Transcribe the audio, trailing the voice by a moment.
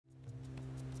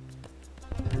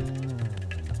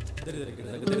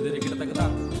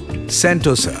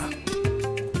Sentosa,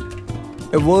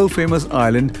 a world-famous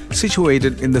island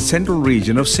situated in the central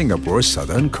region of Singapore's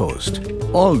southern coast.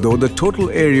 Although the total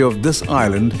area of this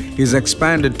island is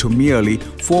expanded to merely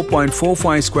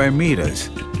 4.45 square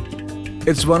meters,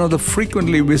 it's one of the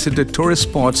frequently visited tourist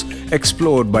spots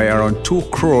explored by around 2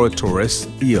 crore tourists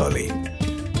yearly.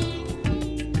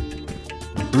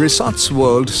 Resorts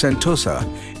World Sentosa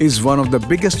is one of the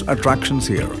biggest attractions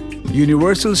here.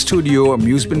 Universal Studio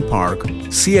Amusement Park,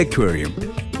 Sea Aquarium,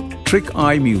 Trick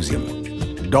Eye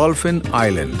Museum, Dolphin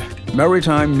Island,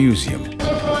 Maritime Museum,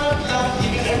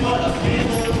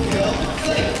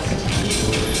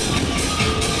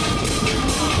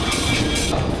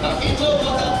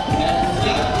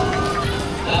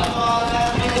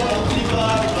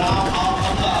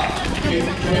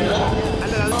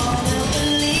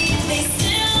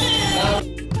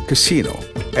 Casino,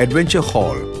 Adventure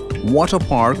Hall, Water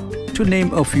Park, to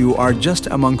name a few, are just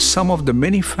among some of the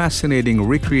many fascinating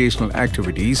recreational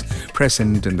activities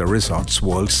present in the Resorts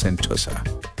World Sentosa.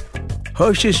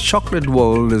 Hershey's Chocolate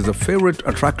World is the favorite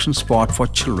attraction spot for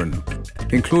children,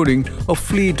 including a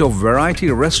fleet of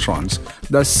variety restaurants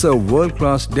that serve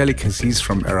world-class delicacies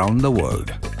from around the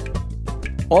world.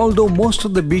 Although most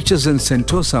of the beaches in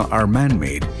Sentosa are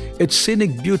man-made, its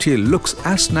scenic beauty looks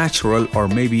as natural or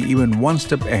maybe even one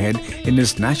step ahead in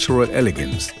its natural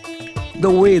elegance. The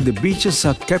way the beaches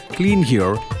are kept clean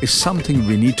here is something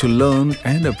we need to learn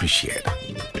and appreciate.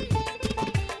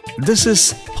 This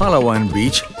is Palawan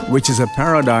Beach, which is a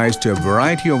paradise to a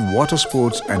variety of water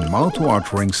sports and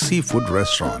mouth-watering seafood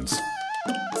restaurants.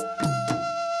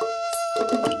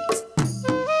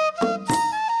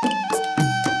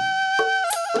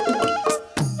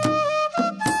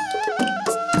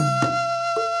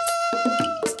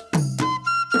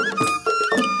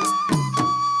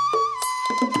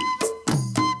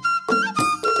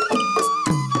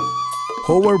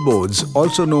 Hoverboards,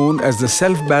 also known as the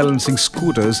self-balancing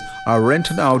scooters, are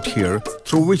rented out here,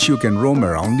 through which you can roam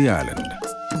around the island.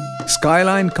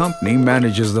 Skyline Company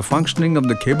manages the functioning of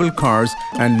the cable cars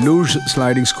and luge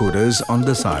sliding scooters on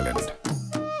this island.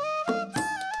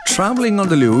 Traveling on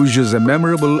the luge is a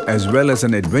memorable as well as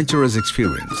an adventurous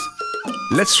experience.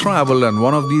 Let's travel on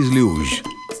one of these luge.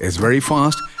 It's very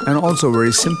fast and also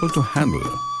very simple to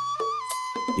handle.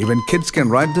 Even kids can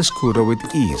ride the scooter with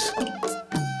ease.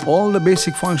 All the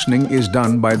basic functioning is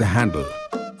done by the handle.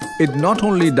 It not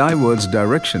only diverts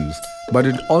directions, but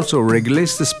it also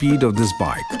regulates the speed of this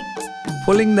bike.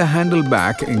 Pulling the handle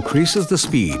back increases the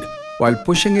speed, while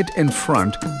pushing it in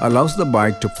front allows the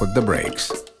bike to put the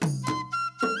brakes.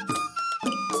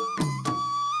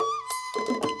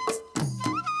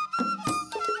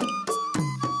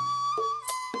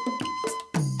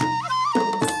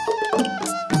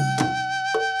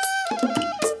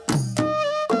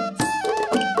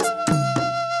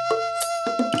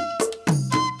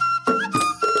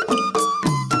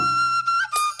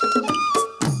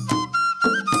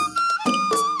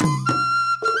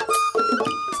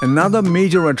 Another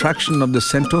major attraction of the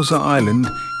Sentosa Island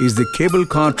is the cable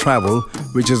car travel,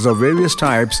 which is of various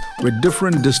types with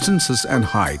different distances and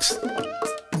heights.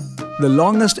 The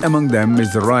longest among them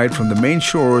is the ride from the main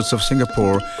shores of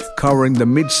Singapore, covering the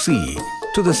mid-sea,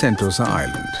 to the Sentosa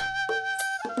Island.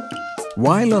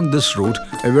 While on this route,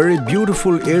 a very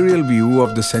beautiful aerial view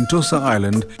of the Sentosa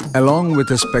Island, along with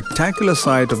a spectacular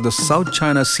sight of the South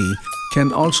China Sea,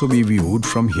 can also be viewed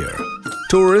from here.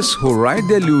 Tourists who ride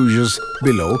their luges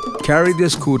below carry their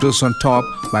scooters on top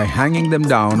by hanging them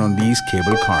down on these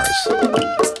cable cars.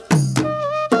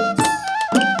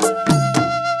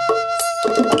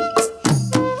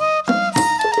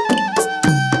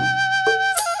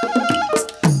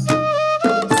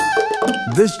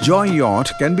 This joy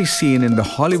yacht can be seen in the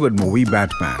Hollywood movie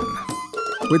Batman.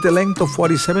 With a length of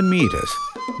 47 meters,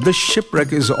 this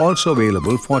shipwreck is also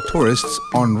available for tourists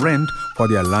on rent for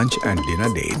their lunch and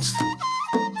dinner dates.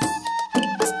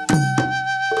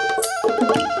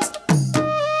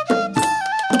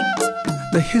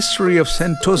 The history of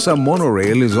Sentosa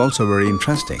monorail is also very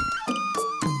interesting.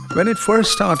 When it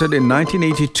first started in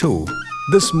 1982,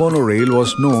 this monorail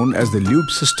was known as the Loop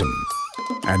system.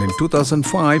 And in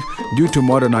 2005, due to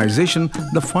modernization,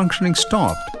 the functioning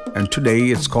stopped, and today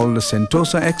it's called the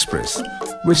Sentosa Express,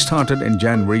 which started in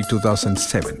January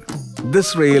 2007.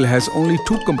 This rail has only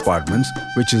 2 compartments,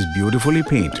 which is beautifully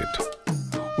painted.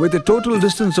 With a total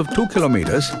distance of 2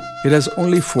 kilometers, it has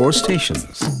only 4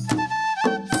 stations.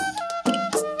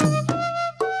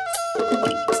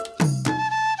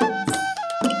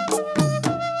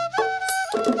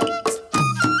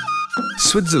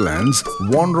 Switzerland's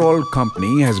Von Roll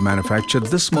company has manufactured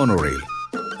this monorail.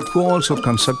 who also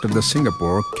constructed the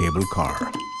Singapore cable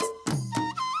car.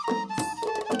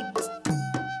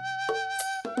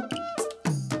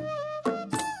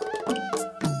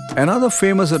 Another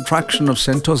famous attraction of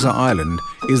Sentosa Island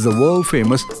is the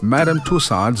world-famous Madame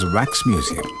Tussauds Wax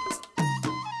Museum.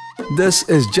 This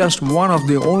is just one of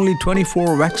the only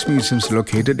 24 wax museums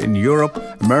located in Europe,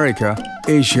 America,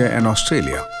 Asia and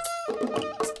Australia,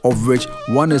 of which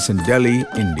one is in Delhi,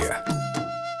 India.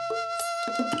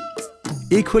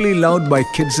 Equally loved by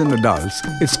kids and adults,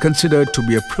 it's considered to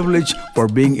be a privilege for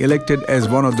being elected as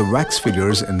one of the wax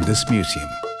figures in this museum.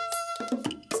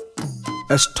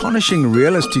 Astonishing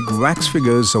realistic wax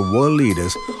figures of world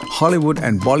leaders, Hollywood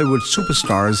and Bollywood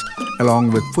superstars,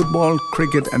 along with football,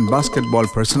 cricket and basketball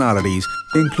personalities,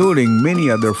 including many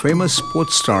other famous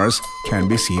sports stars, can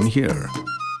be seen here.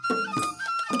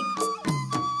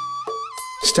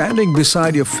 Standing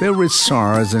beside your favorite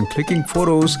stars and clicking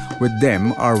photos with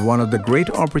them are one of the great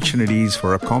opportunities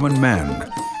for a common man,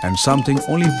 and something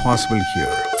only possible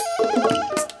here.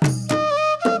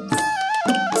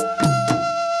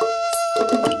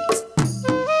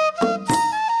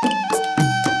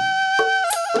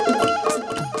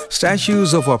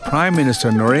 Statues of our Prime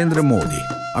Minister Narendra Modi,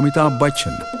 Amitabh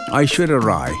Bachchan, Aishwarya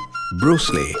Rai, Bruce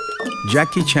Lee,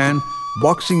 Jackie Chan,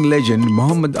 boxing legend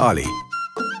Muhammad Ali,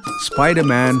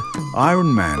 Spider-Man,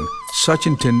 Iron Man,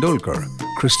 Sachin Tendulkar,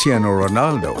 Cristiano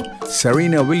Ronaldo,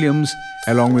 Serena Williams,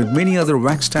 along with many other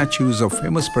wax statues of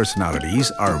famous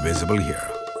personalities are visible here.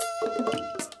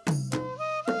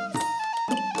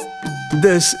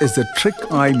 This is the Trick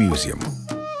Eye Museum,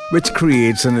 which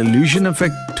creates an illusion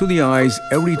effect to the eyes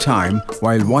every time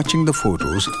while watching the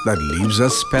photos that leaves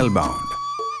us spellbound.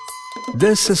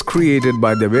 This is created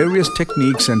by the various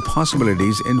techniques and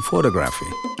possibilities in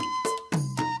photography.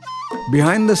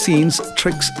 Behind the scenes,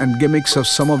 tricks and gimmicks of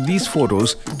some of these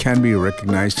photos can be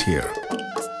recognized here.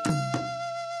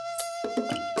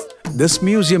 This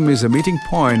museum is a meeting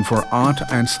point for art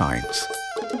and science.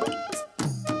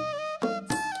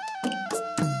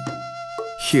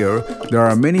 Here, there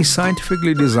are many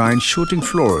scientifically designed shooting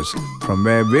floors from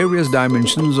where various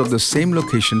dimensions of the same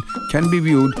location can be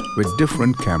viewed with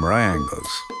different camera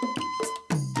angles.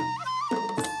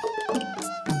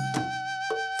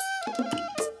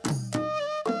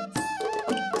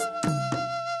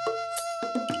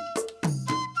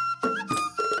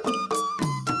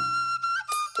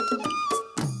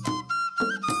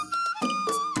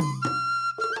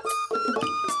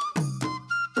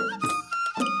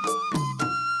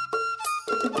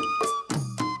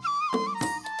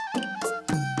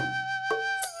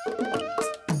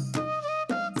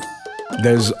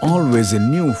 There's always a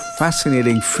new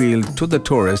fascinating feel to the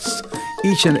tourists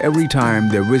each and every time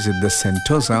they visit the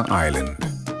Sentosa Island.